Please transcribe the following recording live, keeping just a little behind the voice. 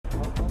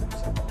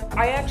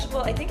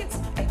Well, I think it's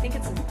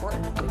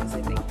important because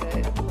I think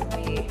that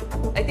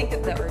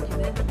the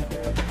argument.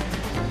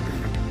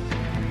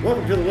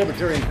 Welcome to the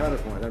Libertarian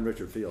Counterpoint. I'm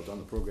Richard Fields. On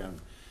the program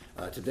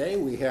today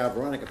we have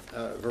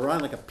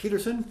Veronica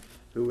Peterson,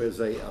 who is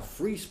a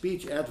free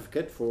speech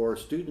advocate for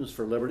Students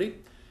for Liberty.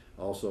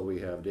 Also, we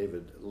have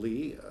David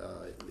Lee.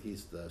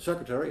 He's the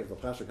secretary of the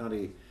Placer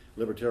County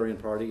Libertarian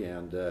Party,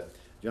 and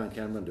John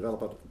Cameron,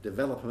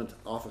 development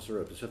officer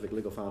of Pacific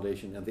Legal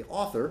Foundation, and the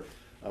author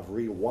of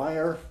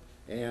Rewire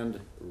and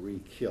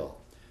Rekill.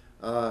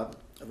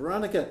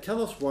 Veronica,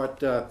 tell us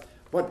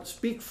what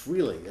Speak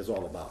Freely is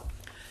all about.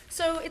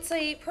 So it's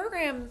a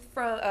program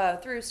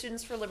through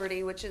Students for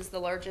Liberty, which is the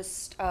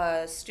largest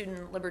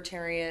student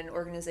libertarian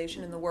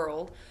organization in the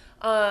world.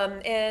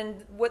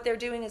 And what they're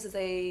doing is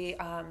they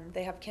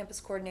have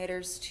campus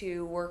coordinators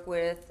to work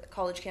with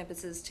college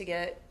campuses to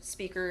get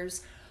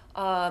speakers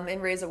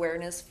and raise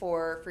awareness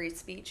for free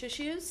speech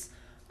issues.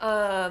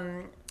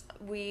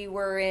 We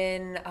were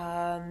in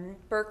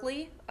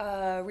Berkeley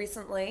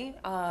recently,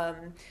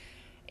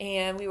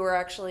 and we were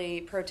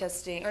actually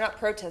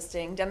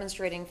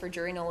demonstrating for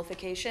jury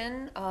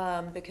nullification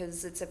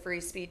because it's a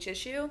free speech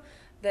issue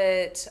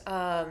that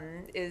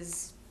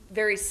is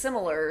very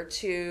similar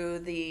to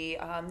the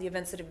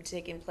events that have been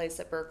taking place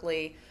at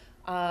Berkeley.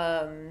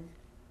 Like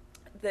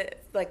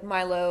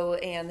Milo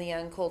and the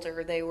young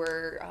Coulter, they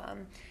were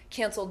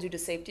canceled due to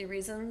safety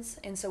reasons.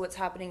 And so what's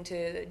happening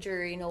to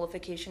jury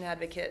nullification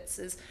advocates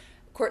is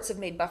courts have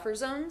made buffer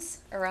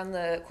zones around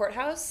the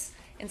courthouse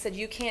and said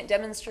you can't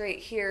demonstrate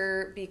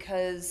here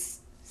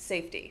because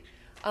safety.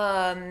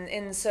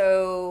 And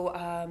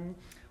so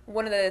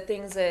one of the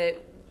things that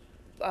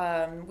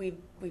we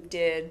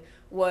did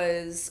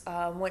was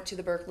went to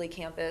the Berkeley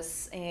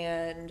campus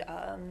and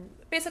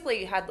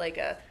basically had like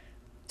a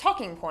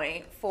talking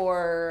point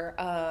for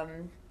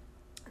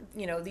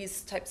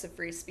these types of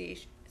free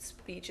speech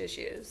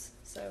issues.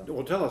 So,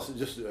 well, tell us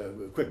just a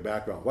quick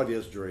background. What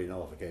is jury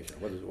nullification?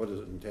 What does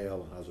it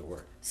entail, and how does it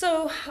work?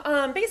 So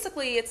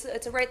basically, it's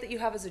a right that you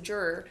have as a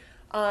juror.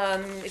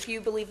 If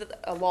you believe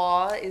that a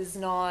law is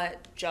not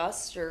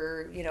just,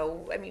 or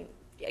I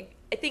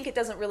think it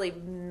doesn't really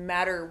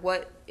matter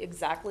what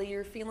exactly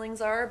your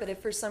feelings are, but if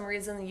for some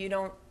reason you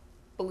don't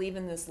believe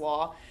in this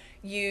law,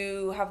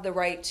 you have the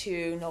right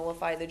to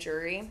nullify the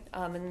jury.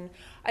 And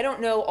I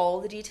don't know all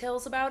the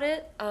details about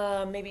it.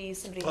 Maybe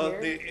somebody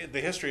here?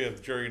 The history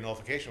of jury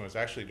nullification was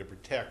actually to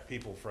protect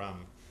people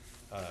from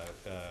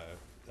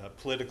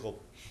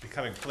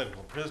becoming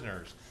political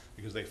prisoners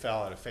because they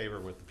fell out of favor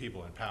with the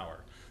people in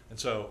power. And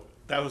so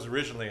that was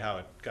originally how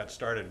it got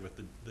started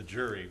with the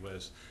jury,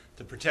 was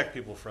to protect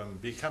people from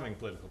becoming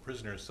political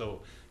prisoners.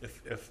 So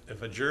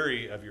if a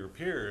jury of your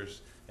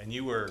peers and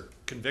you were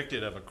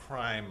convicted of a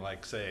crime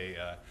like, say,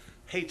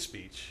 hate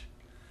speech,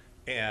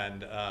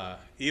 and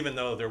even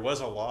though there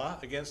was a law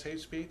against hate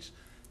speech,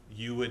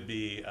 you would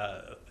be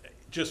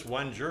just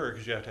one juror,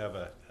 because you have to have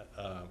a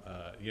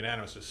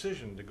unanimous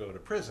decision to go to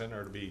prison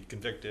or to be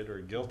convicted or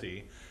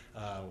guilty.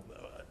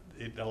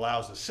 It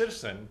allows a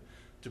citizen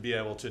to be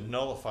able to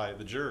nullify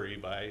the jury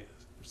by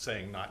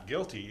saying not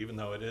guilty, even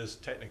though it is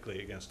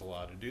technically against the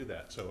law to do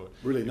that. So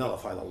really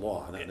nullify the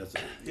law.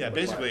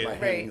 Basically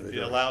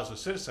it allows a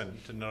citizen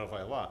to nullify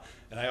the law.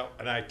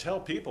 And I tell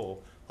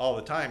people all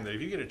the time that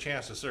if you get a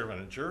chance to serve on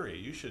a jury,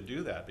 you should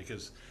do that,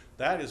 because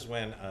that is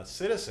when a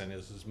citizen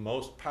is his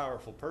most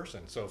powerful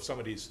person. So if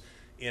somebody's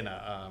in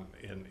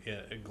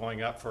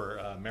going up for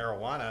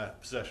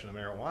possession of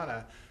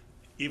marijuana,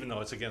 even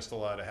though it's against the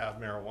law to have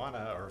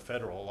marijuana or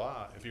federal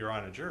law, if you're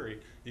on a jury,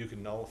 you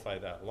can nullify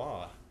that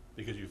law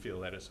because you feel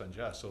that it's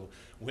unjust. So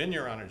when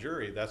you're on a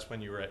jury, that's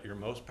when you're at your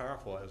most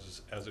powerful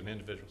as an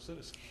individual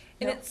citizen.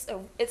 And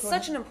it's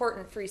such an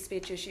important free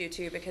speech issue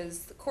too,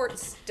 because the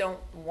courts don't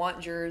want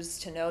jurors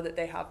to know that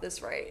they have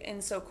this right,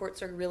 and so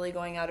courts are really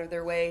going out of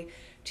their way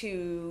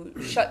to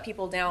shut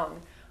people down,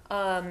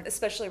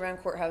 especially around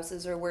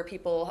courthouses or where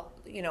people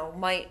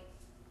might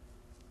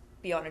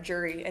be on a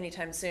jury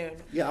anytime soon.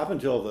 Yeah, up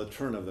until the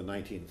turn of the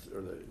 19th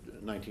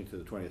to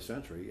the 20th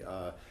century,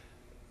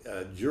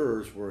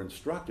 jurors were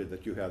instructed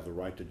that you have the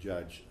right to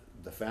judge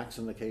the facts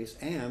in the case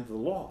and the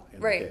law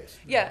in the case.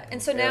 Yeah, and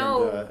so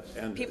now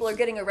people are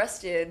getting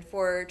arrested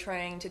for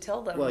trying to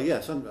tell them. Well,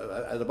 yes,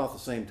 at about the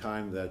same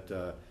time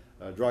that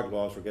drug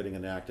laws were getting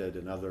enacted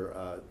and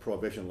other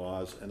prohibition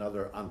laws and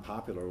other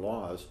unpopular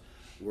laws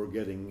were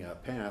getting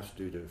passed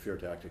due to fear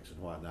tactics and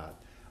whatnot,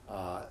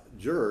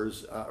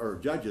 jurors or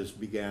judges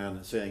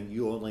began saying,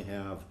 you only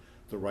have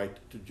the right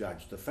to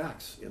judge the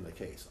facts in the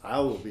case. I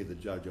will be the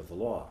judge of the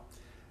law.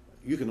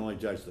 You can only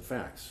judge the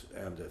facts,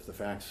 and if the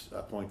facts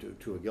point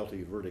to a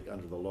guilty verdict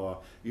under the law,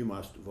 you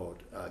must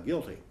vote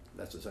guilty.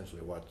 That's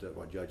essentially what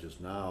judges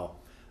now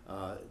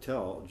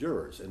tell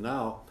jurors. And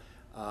now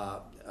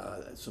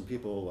some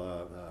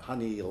people,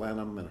 Honey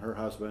Lanham and her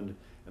husband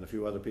and a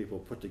few other people,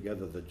 put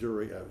together the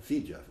jury,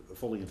 FIJA,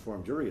 Fully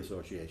Informed Jury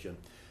Association,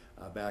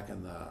 back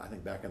in the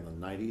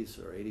 90s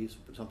or 80s,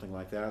 something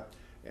like that,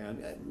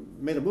 and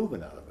made a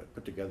movement out of it,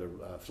 put together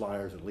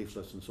flyers and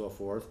leaflets and so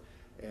forth,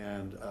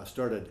 and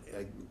started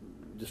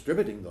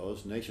distributing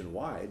those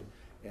nationwide.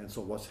 And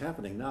so what's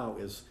happening now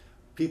is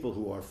people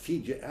who are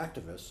fee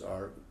activists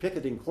are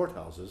picketing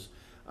courthouses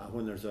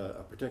when there's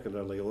a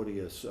particularly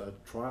odious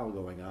trial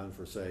going on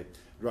for, say,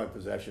 drug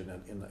possession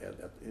in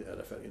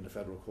the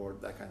federal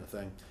court, that kind of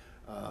thing.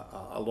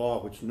 A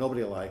law which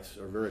nobody likes,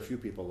 or very few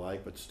people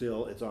like, but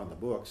still it's on the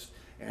books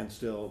and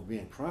still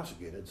being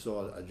prosecuted.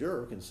 So a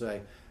juror can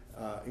say,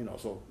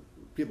 so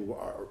people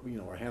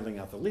are handing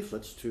out the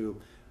leaflets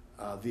to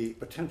the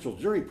potential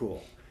jury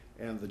pool,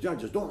 and the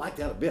judges don't like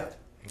that a bit.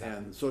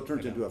 And so it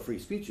turns into a free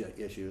speech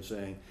issue,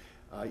 saying,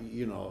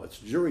 it's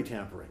jury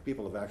tampering.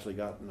 People have actually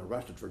gotten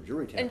arrested for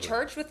jury tampering. And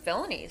charged with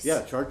felonies.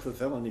 Yeah, charged with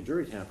felony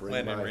jury tampering.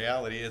 When in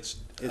reality, it's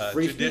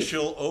free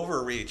judicial speech.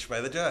 Overreach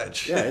by the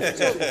judge. Yeah,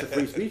 it's a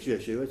free speech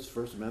issue. It's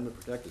First Amendment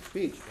protected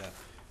speech.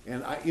 Yeah.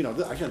 And I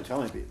shouldn't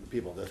tell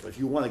people this, but if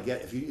you want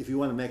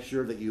to make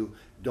sure that you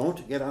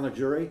don't get on a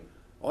jury,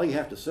 all you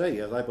have to say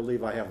is, I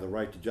believe I have the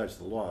right to judge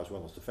the law as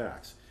well as the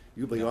facts.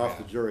 You'll be off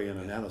the jury in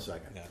a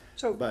nanosecond. Yeah.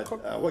 So, but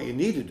what you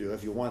need to do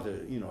if you want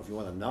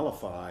to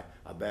nullify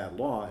a bad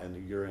law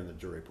and you're in the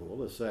jury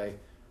pool is say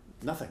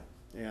nothing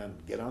and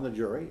get on the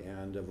jury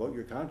and vote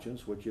your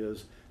conscience, which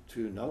is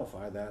to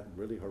nullify that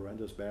really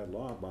horrendous bad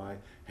law by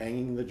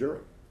hanging the jury.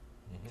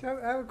 So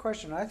I have a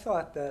question. I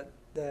thought that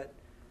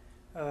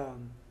a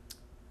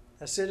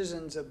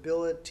citizen's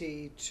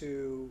ability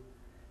to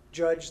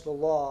judge the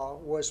law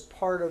was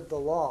part of the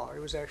law. It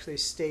was actually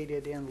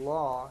stated in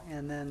law,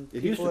 and then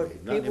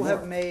people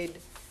have made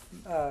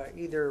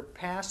either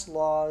passed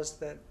laws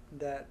that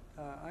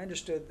I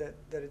understood that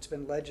it's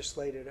been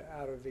legislated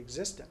out of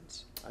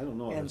existence. I don't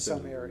know in if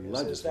some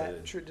areas. Is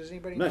that true? Does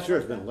anybody know? I'm not sure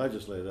it's that? been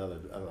legislated out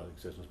of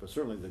existence, but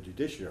certainly the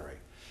judiciary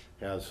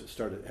has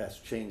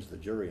changed the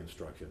jury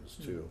instructions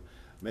to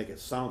make it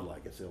sound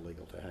like it's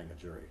illegal to hang a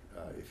jury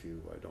if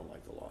you don't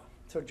like the law.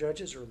 So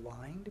judges are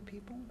lying to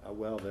people?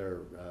 Well, they're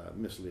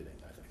misleading,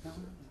 I think. No.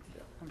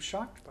 Yeah. I'm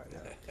shocked by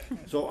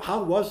that. So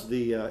how was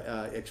the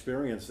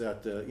experience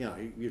that,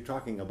 you're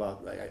talking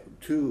about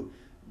two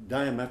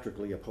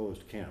diametrically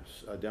opposed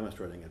camps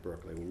demonstrating at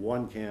Berkeley.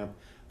 One camp,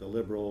 the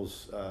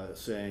liberals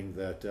saying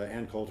that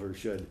Ann Coulter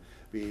should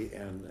be,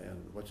 and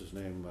what's his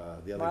name,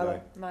 the other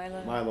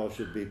guy? Milo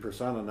should be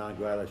persona non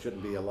grata,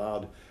 shouldn't be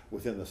allowed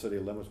within the city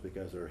limits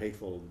because they're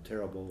hateful,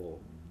 terrible,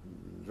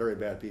 very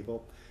bad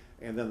people.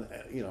 And then,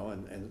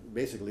 and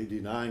basically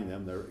denying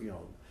them their,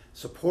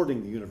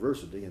 supporting the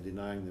university and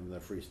denying them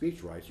their free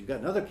speech rights. You've got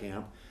another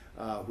camp,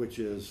 which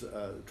is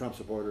Trump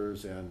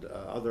supporters and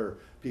other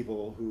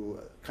people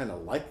who kind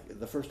of like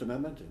the First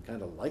Amendment and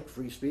kind of like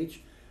free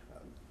speech.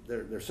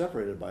 They're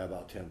separated by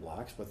about 10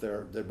 blocks, but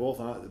they're both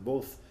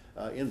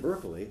in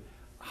Berkeley.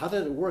 How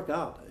did it work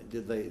out?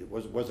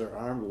 Was there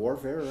armed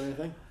warfare or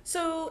anything?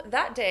 So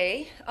that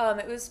day,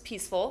 it was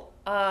peaceful.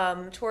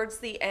 Towards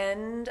the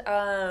end,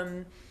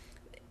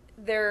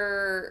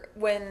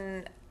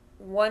 when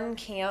one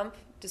camp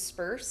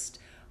dispersed,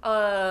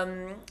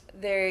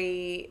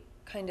 they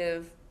kind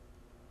of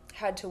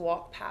had to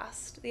walk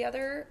past the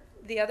other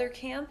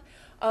camp.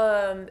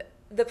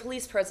 The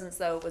police presence,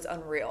 though, was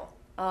unreal.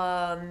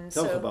 Tell us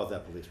about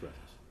that police presence.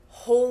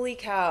 Holy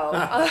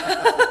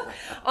cow!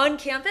 On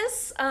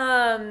campus,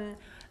 when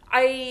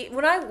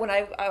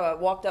I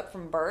walked up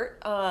from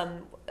BART,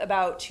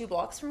 about 2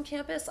 blocks from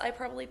campus, I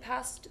probably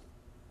passed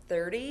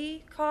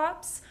 30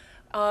 cops.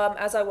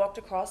 As I walked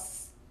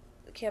across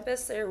the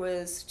campus, there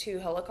was 2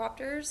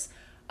 helicopters,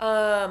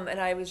 and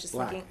I was just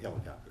thinking,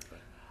 helicopters,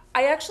 right?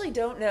 I actually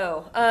don't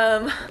know,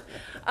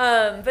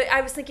 but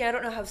I was thinking, I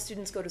don't know how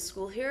students go to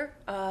school here.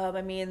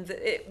 I mean,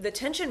 the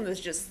tension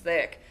was just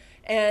thick.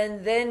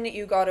 And then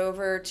you got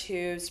over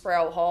to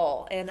Sproul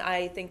Hall, and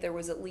I think there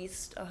was at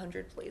least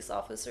 100 police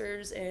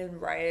officers in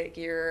riot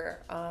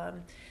gear,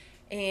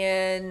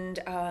 and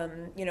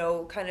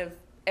kind of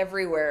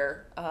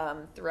everywhere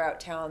throughout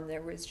town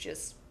there was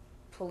just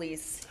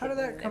police. How did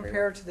that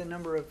compare to the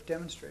number of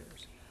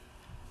demonstrators?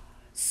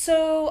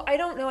 So I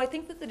don't know. I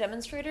think that the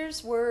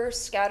demonstrators were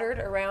scattered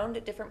around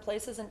at different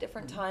places and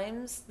different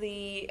times.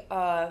 The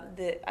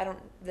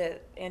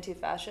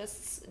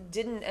anti-fascists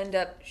didn't end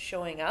up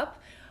showing up.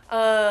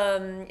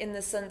 In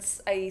the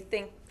sense, I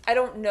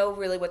don't know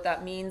really what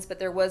that means, but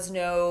there was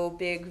no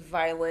big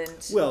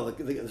violent. Well,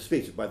 the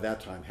speech by that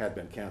time had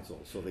been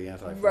canceled, so the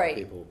anti-flag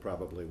people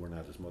probably were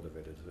not as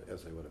motivated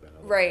as they would have been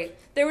otherwise. Right.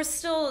 There was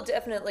still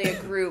definitely a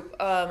group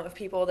of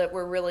people that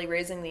were really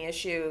raising the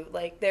issue.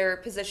 Like, their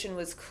position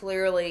was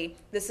clearly,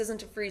 this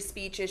isn't a free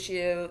speech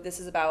issue,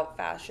 this is about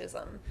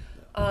fascism.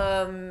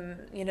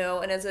 And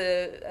as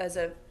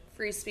a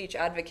free speech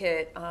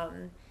advocate,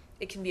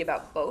 it can be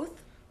about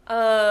both.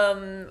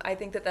 I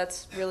think that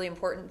that's really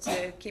important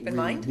to keep in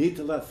mind. We need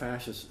to let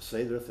fascists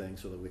say their thing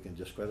so that we can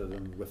discredit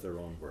them with their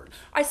own words.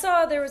 I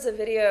saw there was a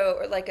video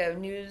or like a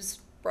news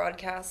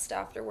broadcast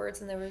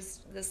afterwards, and there was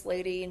this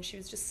lady, and she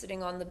was just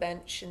sitting on the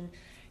bench, and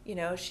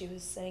she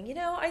was saying,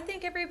 I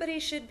think everybody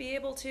should be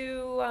able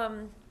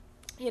to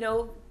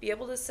be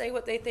able to say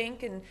what they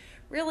think, and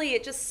really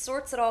it just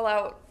sorts it all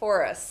out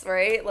for us,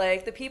 right?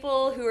 Like, the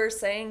people who are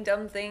saying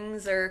dumb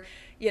things are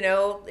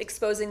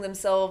exposing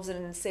themselves,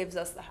 and saves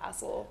us the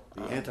hassle.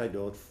 The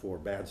antidote for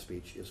bad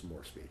speech is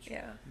more speech.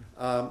 Yeah.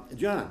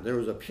 John, there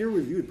was a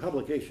peer-reviewed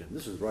publication.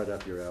 This is right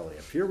up your alley.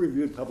 A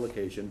peer-reviewed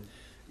publication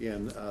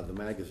in the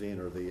magazine,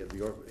 or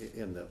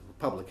in the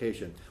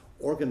publication,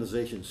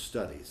 Organization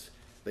Studies.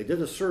 They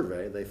did a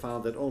survey. They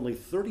found that only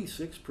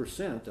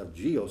 36% of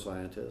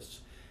geoscientists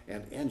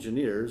and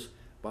engineers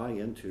buy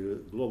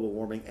into global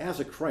warming as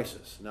a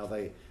crisis. Now,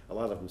 a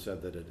lot of them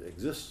said that it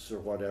exists or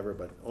whatever,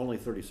 but only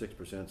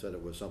 36% said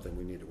it was something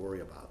we need to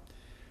worry about.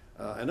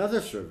 Another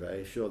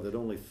survey showed that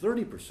only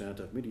 30%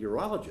 of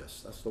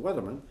meteorologists, that's the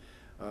weathermen,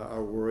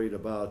 are worried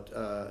about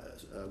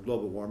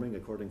global warming,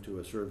 according to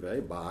a survey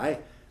by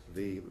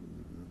the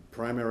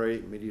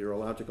primary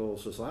meteorological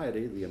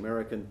society, the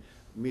American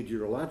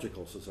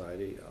Meteorological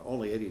Society.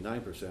 Only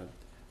 89%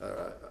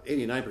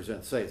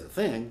 say it's a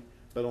thing,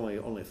 but only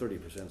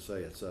 30%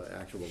 say it's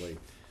actually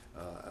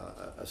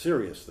a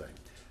serious thing.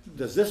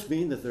 Does this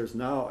mean that there's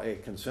now a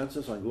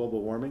consensus on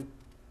global warming?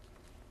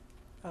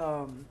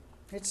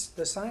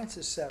 The science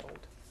is settled.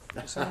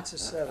 The science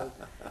is settled.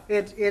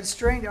 It's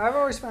strange. I've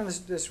always found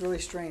this really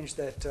strange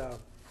that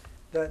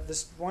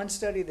this one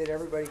study that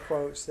everybody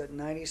quotes, that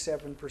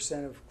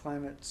 97% of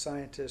climate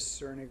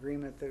scientists are in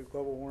agreement that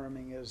global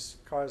warming is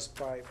caused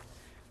by.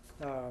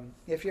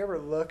 If you ever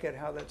look at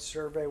how that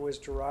survey was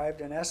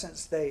derived, in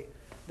essence, they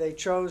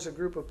chose a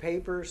group of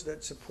papers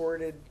that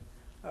supported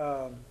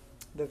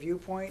the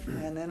viewpoint,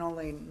 and then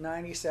only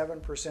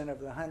 97% of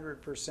the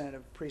 100%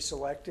 of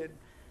pre-selected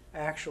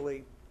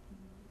actually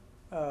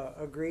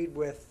agreed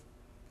with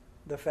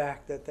the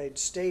fact that they'd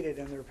stated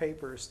in their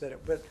papers that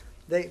it. But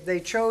they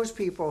chose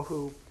people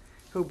who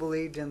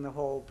believed in the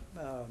whole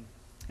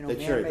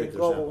man-made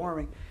global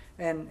warming,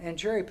 and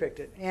cherry-picked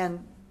it.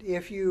 And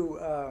if you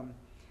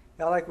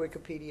I like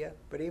Wikipedia,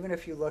 but even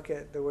if you look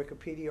at the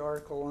Wikipedia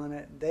article on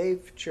it,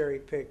 they've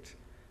cherry-picked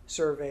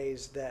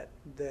surveys that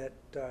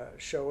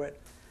show it.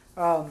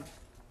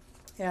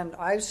 And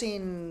I've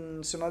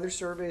seen some other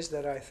surveys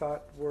that I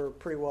thought were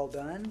pretty well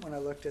done when I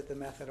looked at the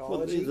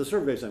methodology. Well, the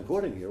surveys I'm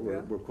quoting here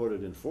were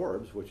quoted in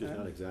Forbes, which is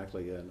not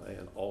exactly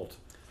an alt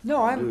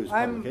news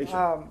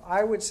publication.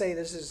 I would say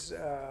this is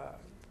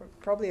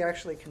probably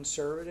actually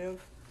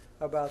conservative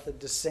about the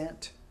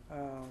descent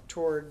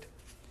toward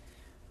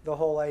the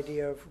whole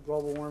idea of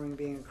global warming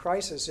being a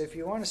crisis. If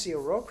you want to see a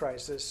real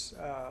crisis,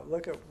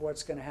 look at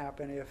what's going to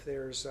happen if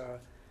there's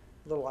a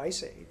little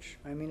ice age.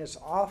 I mean, it's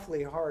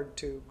awfully hard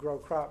to grow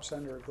crops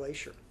under a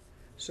glacier.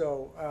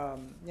 So,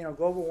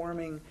 global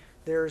warming,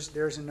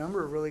 there's a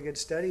number of really good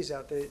studies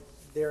out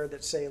there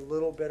that say a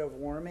little bit of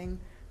warming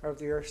of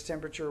the Earth's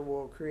temperature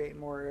will create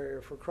more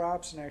area for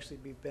crops and actually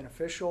be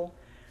beneficial.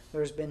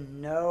 There's been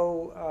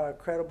no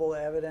credible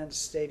evidence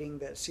stating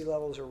that sea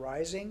levels are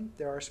rising.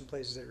 There are some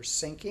places that are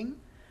sinking.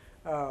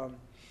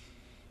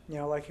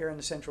 Like here in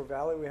the Central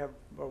Valley, we have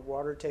a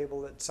water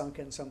table that's sunk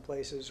in some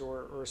places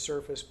or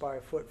surfaced by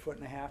a foot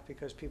and a half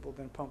because people have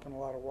been pumping a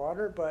lot of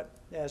water. But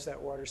as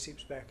that water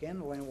seeps back in,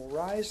 the land will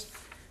rise.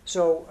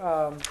 So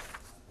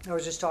I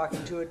was just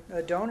talking to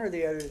a donor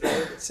the other day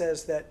that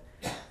says that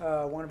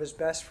one of his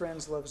best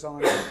friends lives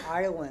on an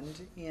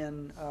island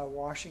in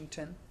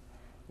Washington,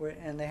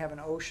 and they have an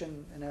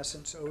ocean, in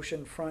essence,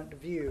 oceanfront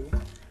view.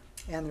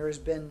 And there has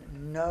been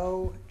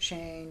no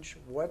change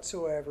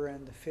whatsoever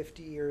in the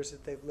 50 years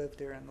that they've lived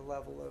there in the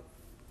level of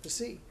the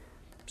sea.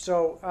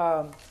 So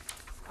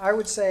I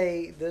would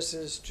say this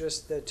is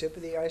just the tip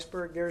of the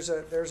iceberg. There's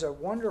a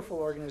wonderful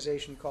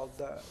organization called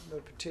the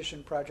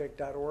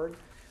petitionproject.org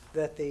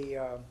that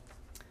the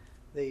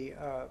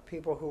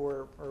people who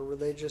are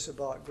religious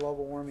about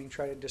global warming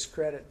try to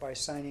discredit by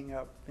signing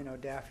up,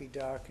 Daffy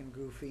Duck and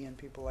Goofy and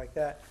people like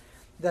that.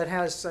 That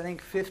has, I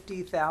think,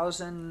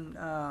 50,000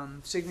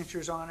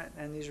 signatures on it,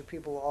 and these are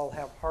people who all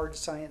have hard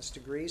science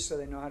degrees, so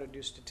they know how to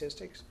do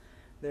statistics.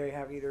 They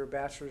have either a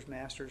bachelor's,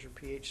 master's, or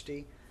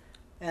PhD,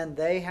 and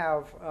they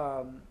have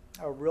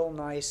a real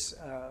nice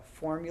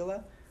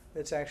formula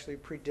that's actually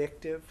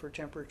predictive for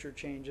temperature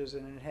changes,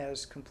 and it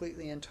has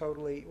completely and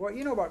totally,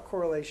 about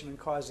correlation and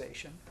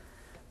causation.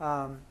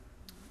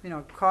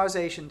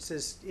 Causation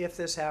says if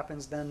this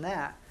happens, then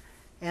that.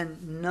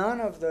 And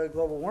none of the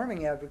global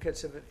warming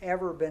advocates have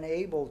ever been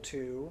able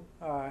to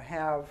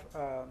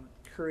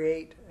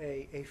create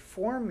a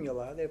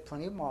formula. They have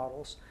plenty of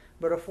models,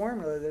 but a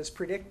formula that's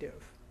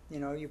predictive.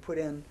 You put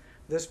in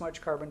this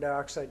much carbon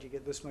dioxide, you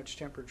get this much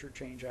temperature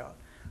change out.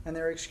 And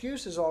their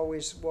excuse is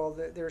always, well,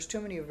 there's too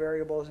many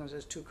variables and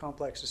it's too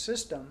complex a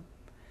system,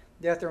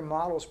 that their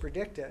models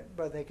predict it,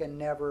 but they can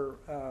never,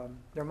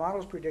 their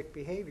models predict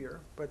behavior,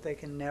 but they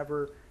can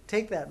never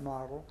take that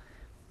model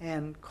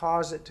and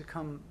cause it to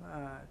come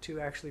to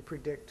actually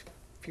predict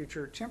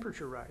future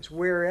temperature rise.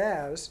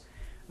 Whereas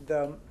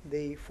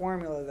the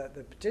formula that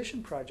the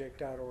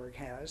petitionproject.org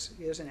has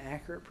is an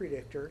accurate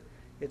predictor.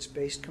 It's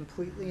based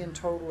completely and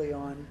totally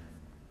on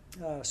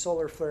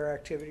solar flare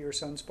activity or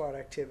sunspot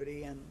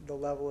activity and the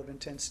level of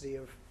intensity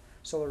of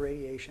solar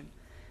radiation.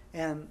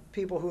 And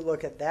people who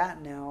look at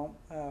that now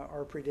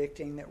are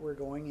predicting that we're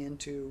going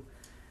into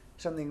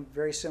something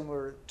very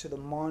similar to the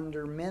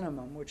Maunder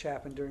minimum, which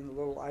happened during the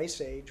Little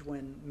Ice Age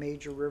when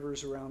major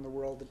rivers around the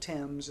world, the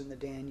Thames and the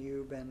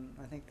Danube and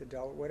I think the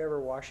Delaware, whatever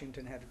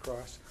Washington had to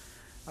cross,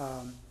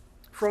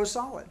 froze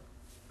solid.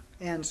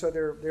 And so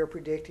they're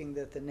predicting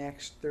that the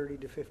next 30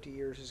 to 50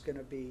 years is going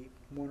to be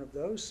one of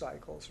those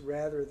cycles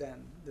rather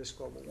than this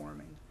global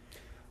warming.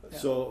 Yeah.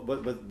 So,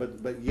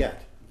 but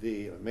yet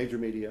the major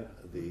media,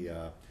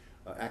 the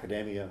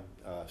academia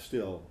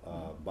still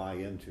buy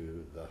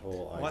into the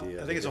whole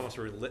idea. I think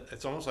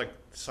it's almost like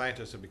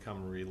scientists have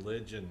become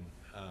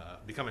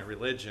becoming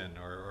religion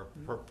or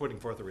putting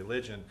forth a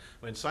religion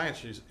when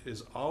science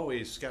is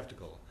always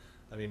skeptical.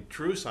 I mean,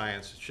 true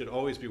science should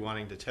always be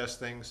wanting to test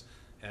things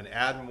and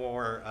add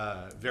more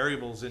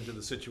variables into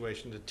the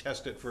situation to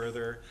test it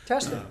further.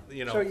 Test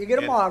it. So you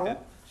get a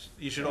model.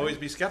 You should always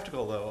be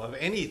skeptical, though, of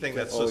anything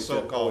that's a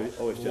so-called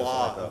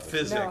law of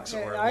physics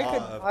or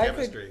law of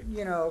chemistry.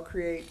 I could,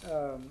 create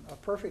a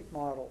perfect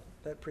model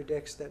that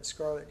predicts that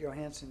Scarlett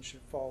Johansson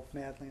should fall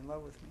madly in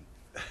love with me.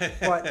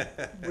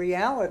 But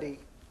reality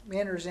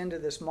enters into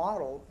this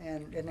model,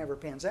 and it never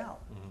pans out.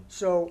 Mm-hmm.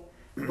 So.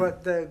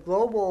 But the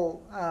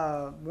global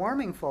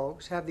warming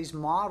folks have these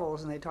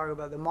models, and they talk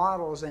about the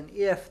models, and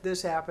if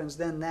this happens,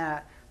 then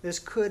that. This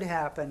could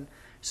happen.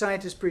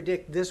 Scientists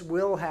predict this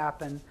will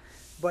happen.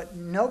 But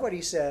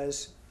nobody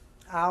says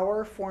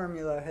our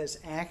formula has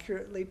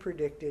accurately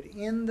predicted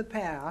in the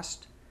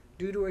past,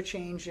 due to a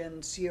change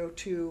in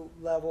CO2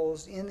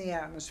 levels in the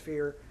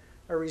atmosphere,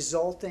 a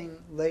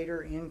resulting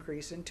later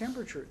increase in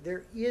temperature.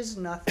 There is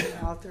nothing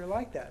out there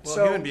like that.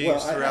 Well, human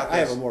beings I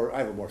have a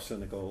more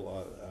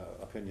cynical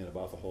opinion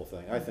about the whole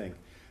thing. I think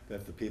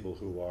that the people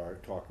who are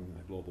talking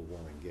the global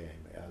warming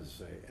game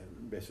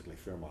and basically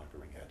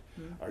fear-mongering it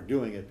are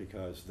doing it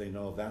because they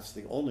know that's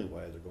the only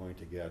way they're going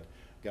to get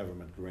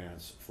government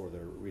grants for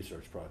their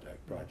research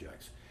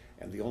projects.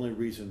 And the only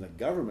reason that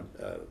government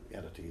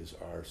entities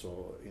are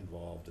so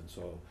involved and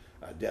so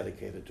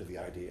dedicated to the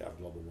idea of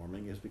global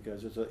warming is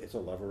because it's a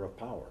lever of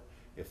power.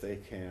 If they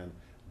can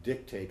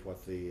dictate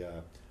what the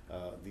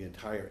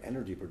entire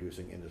energy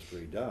producing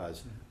industry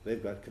does,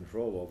 they've got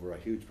control over a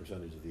huge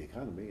percentage of the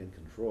economy, and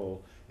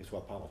control is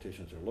what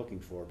politicians are looking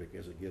for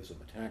because it gives them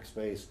a tax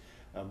base,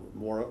 an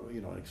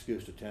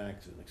excuse to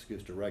tax, an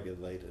excuse to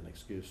regulate, an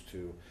excuse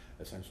to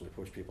essentially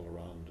push people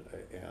around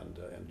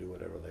and do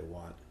whatever they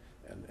want.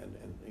 And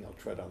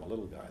tread on the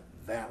little guy.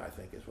 That, I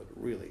think, is what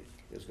really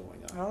is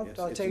going on.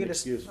 I'll take it a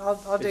step.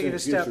 It's an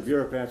excuse for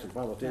bureaucrats and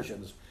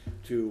politicians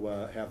to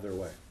have their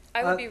way.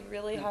 I would be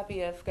really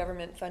happy if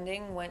government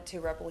funding went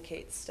to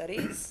replicate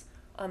studies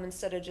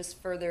instead of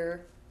just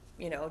further,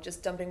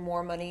 just dumping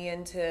more money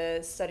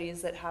into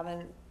studies that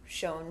haven't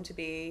shown to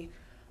be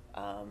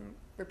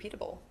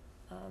repeatable.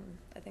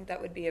 I think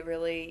that would be a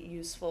really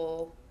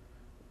useful,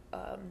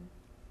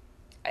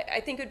 I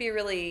think it would be a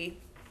really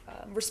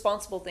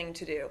responsible thing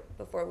to do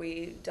before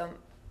we dump,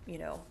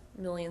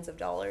 millions of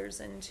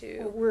dollars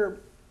into. Well,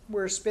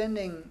 we're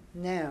spending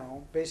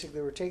now,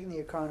 basically we're taking the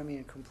economy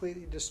and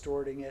completely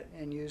distorting it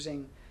and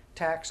using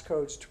tax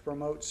codes to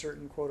promote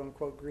certain quote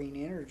unquote green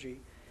energy.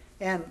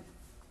 And,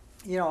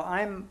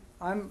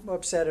 I'm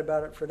upset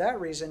about it for that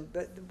reason,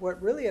 but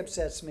what really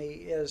upsets me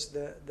is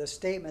the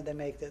statement they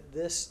make that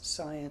this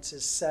science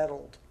is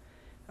settled.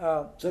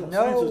 Science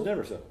is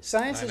never settled.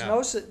 Science is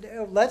most.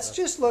 Let's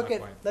just look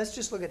at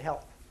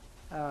health.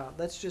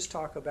 Let's just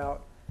talk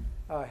about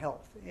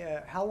health.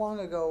 How long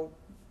ago,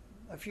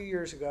 a few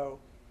years ago,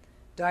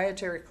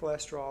 dietary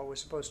cholesterol was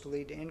supposed to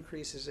lead to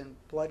increases in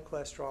blood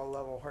cholesterol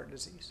level heart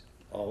disease.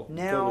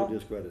 Now, totally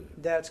discredited.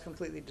 That's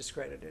completely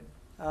discredited.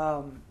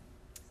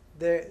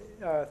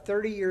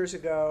 30 years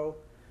ago,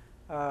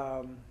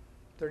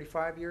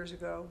 35 years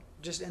ago,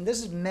 and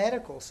this is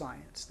medical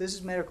science. This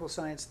is medical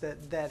science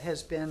that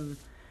has been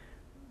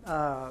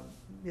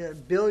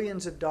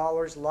billions of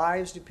dollars,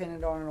 lives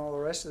depended on, and all the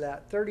rest of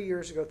that. 30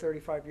 years ago,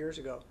 35 years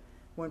ago,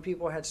 when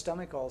people had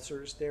stomach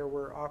ulcers, there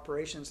were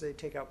operations, they'd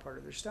take out part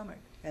of their stomach.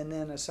 And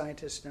then a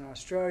scientist in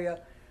Australia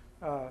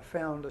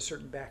found a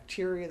certain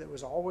bacteria that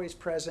was always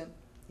present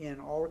in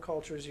all the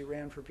cultures he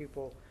ran for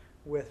people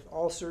with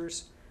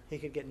ulcers. He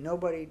could get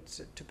nobody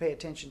to pay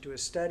attention to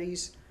his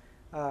studies.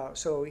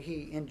 So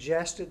he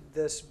ingested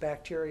this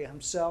bacteria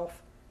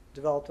himself,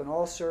 developed an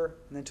ulcer,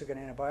 and then took an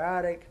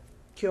antibiotic,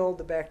 killed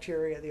the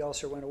bacteria, the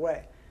ulcer went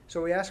away.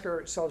 So we ask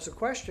ourselves the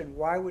question,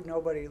 why would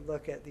nobody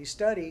look at these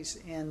studies?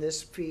 And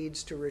this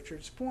feeds to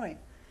Richard's point,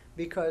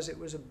 because it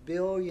was $1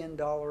 billion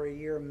a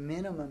year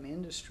minimum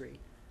industry,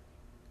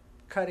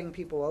 cutting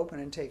people open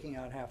and taking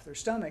out half their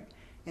stomach.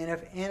 And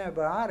if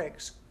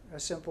antibiotics, a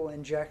simple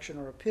injection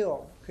or a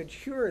pill, could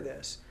cure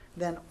this,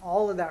 then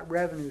all of that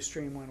revenue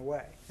stream went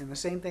away. And the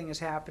same thing is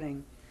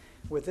happening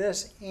with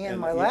this. And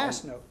my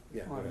last note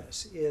on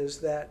this is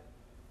that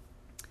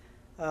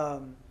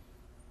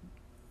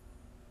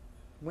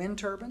wind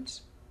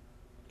turbines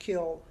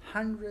kill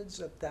hundreds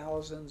of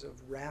thousands of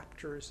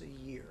raptors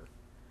a year.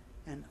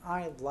 And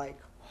I like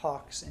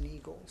hawks and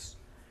eagles.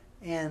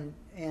 And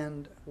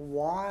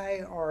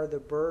why are the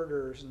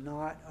birders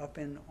not up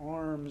in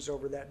arms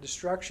over that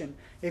destruction?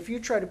 If you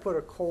try to put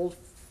a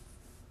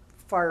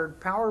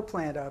fired power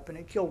plant up and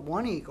it killed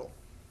one eagle,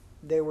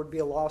 there would be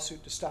a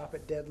lawsuit to stop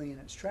it deadly in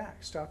its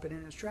tracks, stop it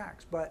in its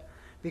tracks. But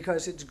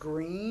because it's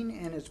green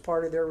and it's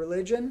part of their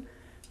religion,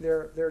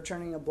 they're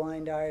turning a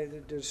blind eye to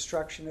the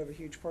destruction of a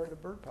huge part of the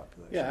bird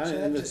population. Yeah, so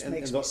and, that just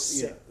makes me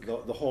sick.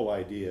 The whole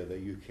idea that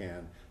you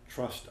can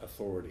trust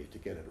authority to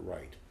get it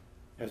right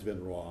has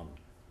been wrong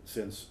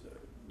since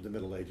the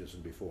Middle Ages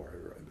and before.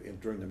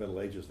 During the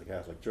Middle Ages, the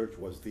Catholic Church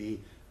was the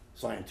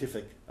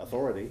scientific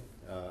authority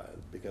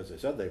because they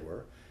said they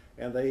were,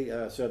 and they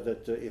said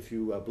that if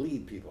you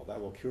bleed people, that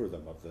will cure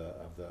them of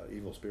the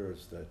evil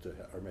spirits that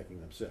are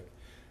making them sick.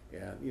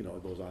 And you know,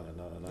 it goes on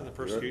and on and on. And the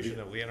persecution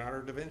of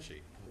Leonardo da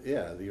Vinci.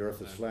 Yeah, the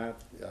Earth is flat.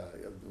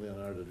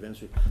 Leonardo da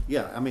Vinci.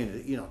 Yeah, I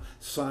mean, you know,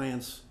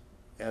 science,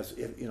 as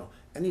if, you know,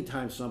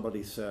 anytime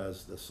somebody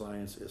says the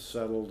science is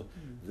settled,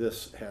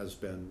 this has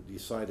been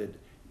decided,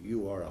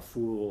 you are a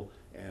fool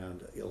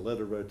and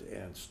illiterate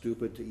and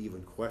stupid to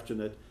even question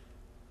it,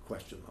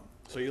 question them.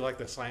 So you like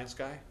the science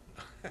guy?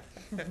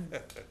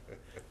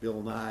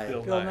 Bill Nye.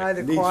 Bill Bill Nye,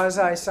 the Needs-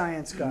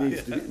 quasi-science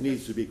guy.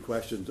 Needs to be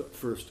questioned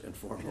first and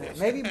foremost.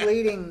 Maybe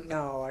bleeding,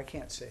 no, I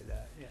can't say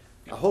that. Yeah.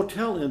 A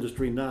hotel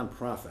industry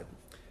nonprofit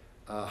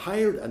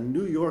hired a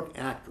New York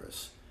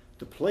actress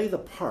to play the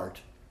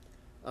part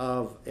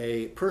of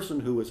a person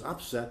who was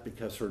upset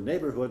because her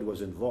neighborhood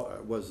was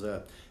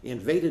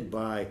invaded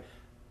by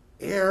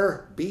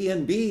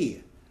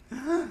Air-B&B.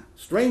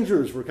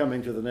 Strangers were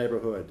coming to the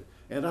neighborhood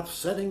and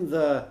upsetting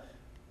the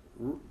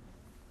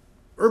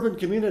urban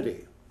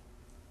community.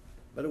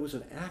 But it was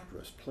an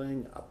actress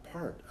playing a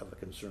part of a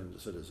concerned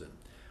citizen.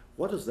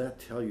 What does that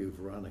tell you,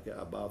 Veronica,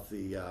 about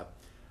the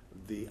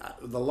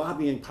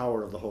lobbying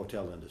power of the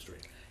hotel industry?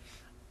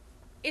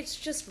 It's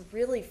just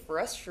really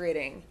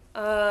frustrating.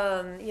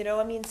 You know,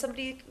 I mean,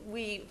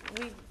 we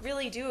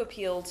really do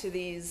appeal to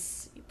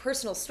these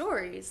personal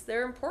stories.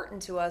 They're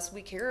important to us.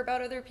 We care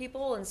about other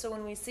people, and so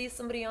when we see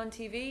somebody on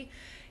TV,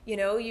 you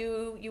know,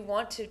 you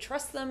want to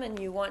trust them and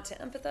you want to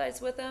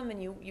empathize with them,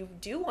 and you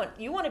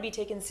want to be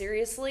taken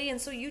seriously,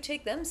 and so you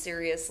take them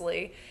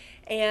seriously.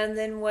 And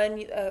then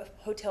when a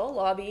hotel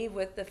lobby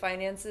with the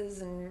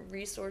finances and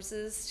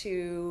resources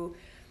to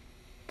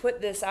put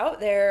this out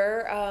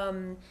there,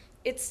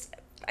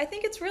 I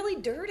think it's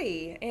really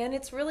dirty and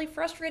it's really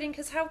frustrating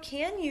because how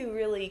can you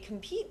really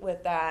compete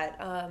with that?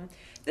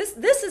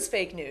 This is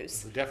fake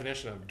news. The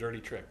definition of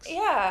dirty tricks.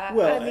 Yeah,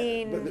 Well, I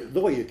mean, but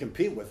the way you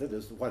compete with it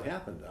is what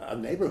happened. A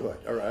neighborhood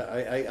or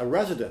a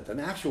resident,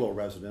 an actual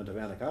resident of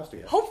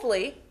Anacostia.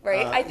 hopefully,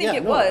 right? I think Yeah,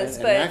 it no, was,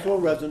 an but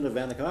actual resident of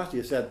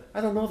Anacostia said,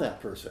 "I don't know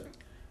that person.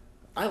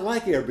 I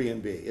like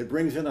Airbnb. It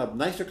brings in a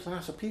nicer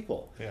class of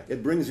people. Yeah.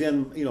 It brings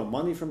in, you know,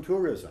 money from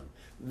tourism.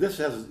 This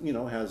has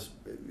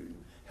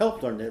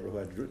helped our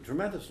neighborhood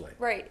tremendously.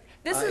 right.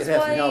 This It is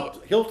hasn't why.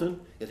 helped Hilton.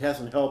 It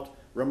hasn't helped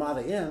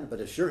Ramada Inn, but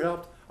it sure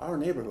helped our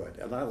neighborhood,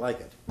 and I like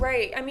it.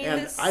 Right. I mean,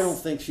 And this. I don't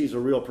think she's a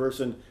real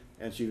person,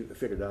 and she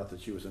figured out that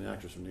she was an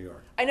actress from New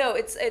York. I know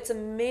it's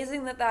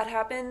amazing that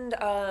happened.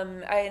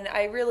 And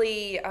I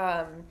really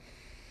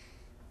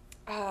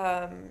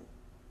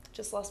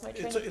just lost my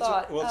train of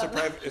thought.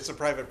 It's a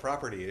private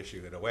property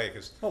issue in a way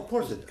because Oh, of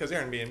course it is. because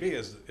Airbnb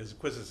is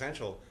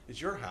quintessential.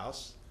 It's your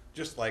house,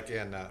 just like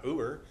in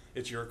Uber.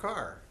 It's your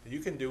car. You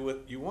can do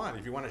what you want.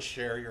 If you want to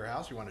share your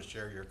house, you want to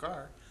share your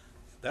car.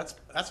 That's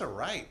a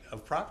right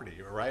of property,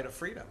 a right of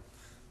freedom.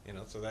 You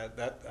know, so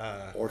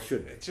Or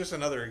should be. It's just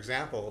another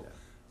example.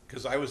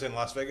 Because I was in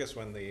Las Vegas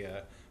when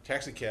the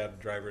taxi cab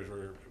drivers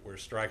were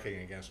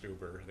striking against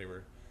Uber. They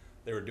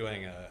were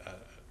doing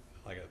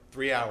like a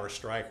 3-hour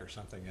strike or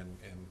something in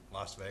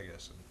Las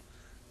Vegas,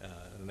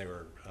 and they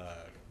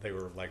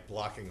were like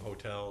blocking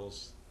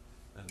hotels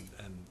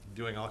and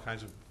doing all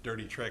kinds of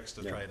dirty tricks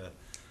to try to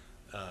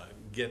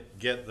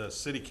get the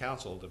city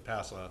council to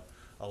pass a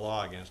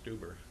law against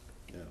Uber.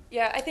 Yeah.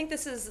 Yeah, I think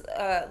this is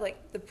like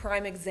the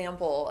prime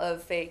example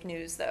of fake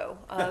news, though,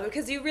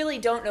 because you really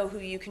don't know who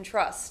you can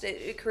trust.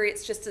 It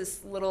creates just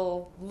this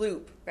little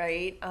loop,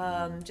 right?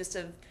 Just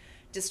of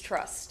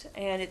distrust,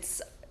 and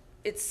it's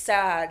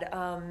sad.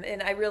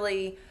 And I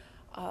really,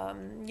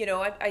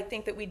 I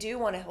think that we do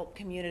want to help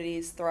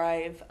communities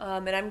thrive,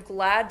 and I'm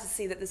glad to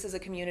see that this is a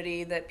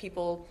community that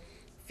people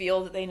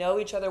feel that they know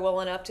each other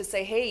well enough to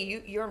say,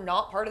 hey, you're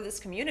not part of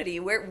this community.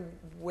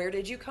 Where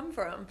did you come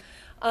from?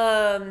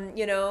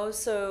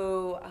 That's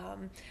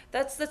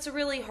a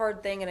really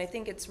hard thing, and I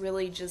think it's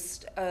really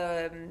just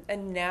a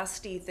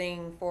nasty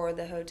thing for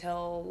the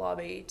hotel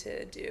lobby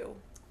to do.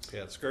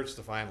 Yeah, it skirts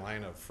the fine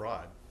line of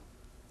fraud.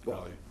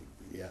 Well,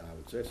 yeah, I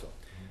would say so.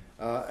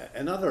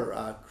 Another,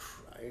 I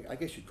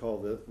guess you'd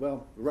call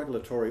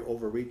regulatory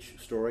overreach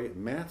story,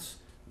 Mats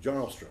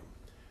Jarlstrom.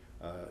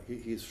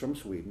 He's from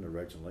Sweden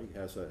originally,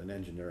 has an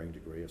engineering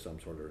degree of some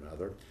sort or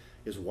another.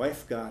 His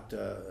wife got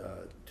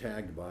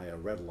tagged by a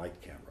red light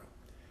camera.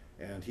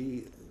 And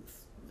he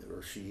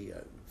or she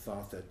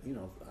thought that,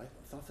 I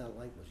thought that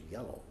light was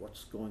yellow.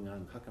 What's going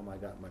on? How come I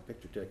got my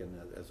picture taken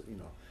as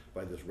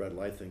by this red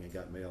light thing and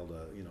got mailed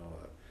a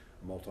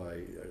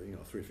multi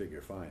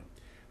 3-figure fine?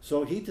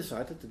 So he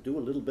decided to do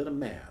a little bit of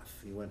math.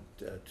 He went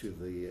to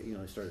the, he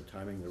started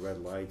timing the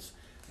red lights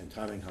and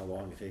timing how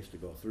long it takes to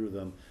go through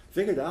them.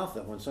 Figured out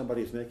that when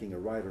somebody's making a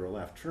right or a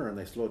left turn,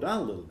 they slow down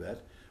a little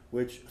bit,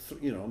 which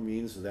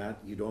means that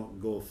you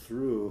don't go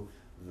through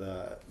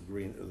the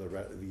green,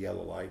 the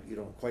yellow light. You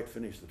don't quite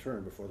finish the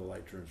turn before the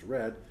light turns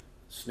red.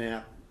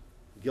 Snap,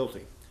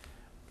 guilty.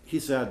 He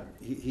said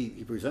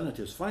he presented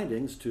his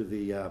findings to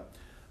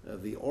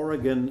the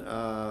Oregon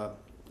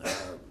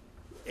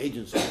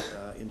agency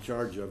in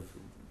charge of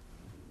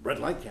red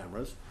light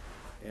cameras,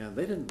 and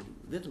they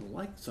didn't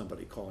like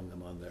somebody calling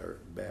them on their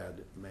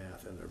bad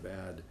math and their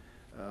bad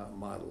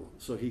model.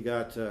 So he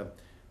got a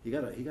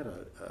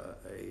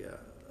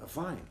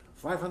fine,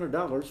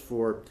 $500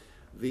 for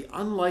the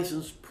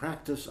unlicensed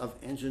practice of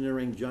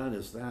engineering. John,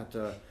 is that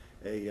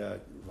a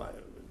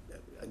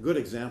good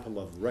example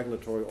of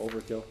regulatory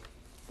overkill?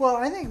 Well,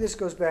 I think this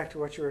goes back to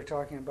what you were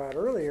talking about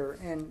earlier,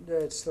 and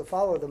it's the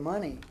follow the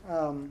money.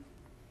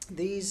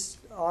 These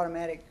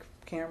automatic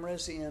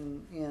cameras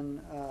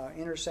in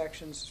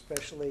intersections,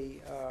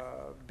 especially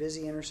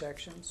busy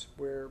intersections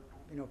where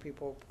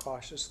people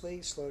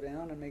cautiously slow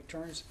down and make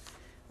turns,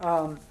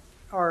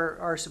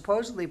 are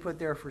supposedly put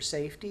there for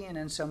safety, and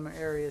in some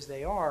areas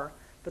they are,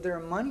 but they're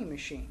a money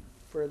machine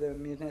for the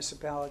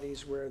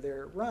municipalities where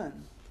they're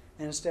run.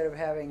 And instead of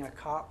having a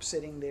cop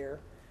sitting there,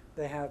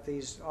 they have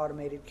these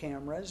automated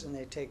cameras, and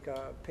they take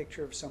a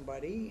picture of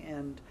somebody,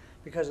 and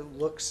because it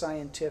looks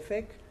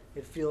scientific,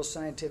 it feels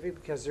scientific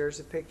because there's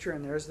a picture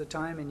and there's the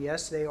time, and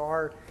yes, they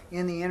are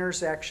in the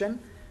intersection.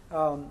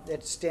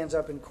 It stands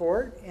up in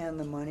court, and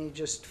the money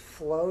just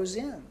flows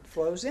in.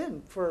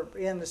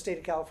 In the state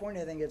of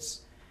California, I think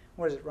it's,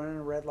 running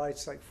a red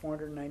light's like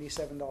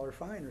 $497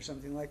 fine or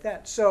something like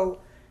that. So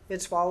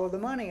it's follow the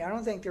money. I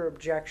don't think their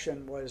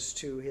objection was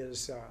to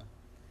his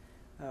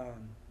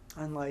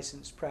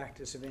unlicensed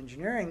practice of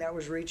engineering. That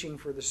was reaching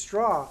for the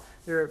straw.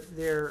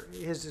 Their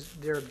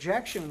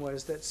objection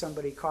was that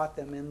somebody caught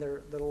them in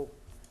their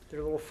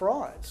little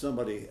fraud.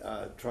 Somebody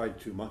tried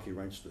to monkey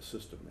wrench the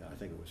system. I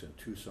think it was in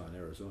Tucson,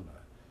 Arizona,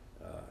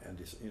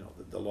 and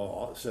the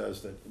law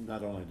says that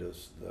not only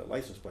does the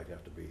license plate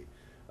have to be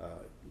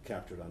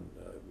captured on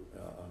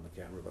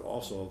the camera, but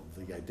also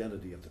the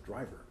identity of the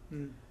driver.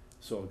 Mm.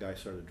 So a guy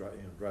started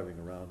driving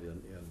around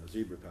in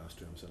zebra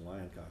costumes and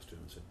lion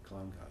costumes and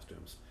clown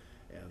costumes,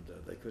 and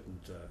they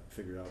couldn't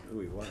figure out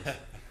who he was.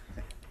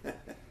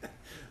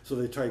 So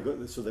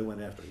they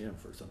went after him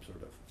for some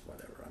sort of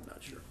whatever, I'm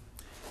not sure.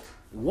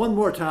 One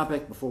more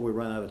topic before we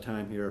run out of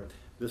time here.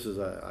 This is,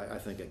 I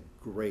think, a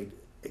great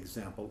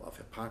example of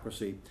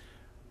hypocrisy.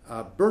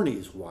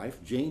 Bernie's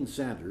wife, Jane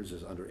Sanders,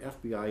 is under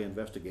FBI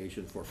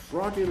investigation for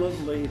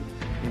fraudulently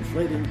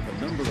inflating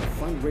the number of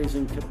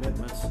fundraising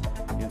commitments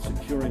and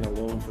securing a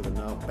loan for the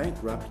now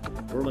bankrupt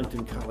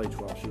Burlington College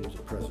while she was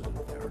a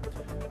president there.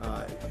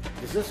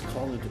 Does this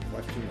call into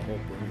question the whole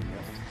Bernie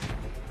myth?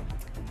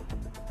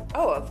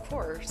 Oh, of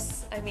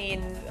course. I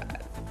mean,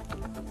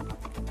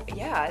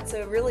 yeah, it's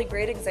a really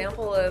great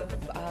example of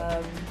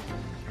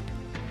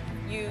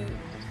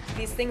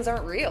these things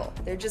aren't real.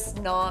 They're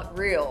just not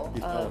real.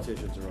 These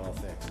politicians are all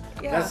fakes.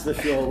 Yeah. That's the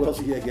show. We'll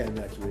see you again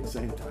next week,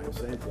 same time,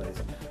 same place,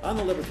 on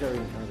the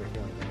Libertarian Counterpoint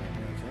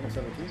on Channel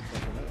 17,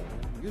 Sacramento,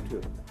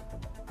 YouTube.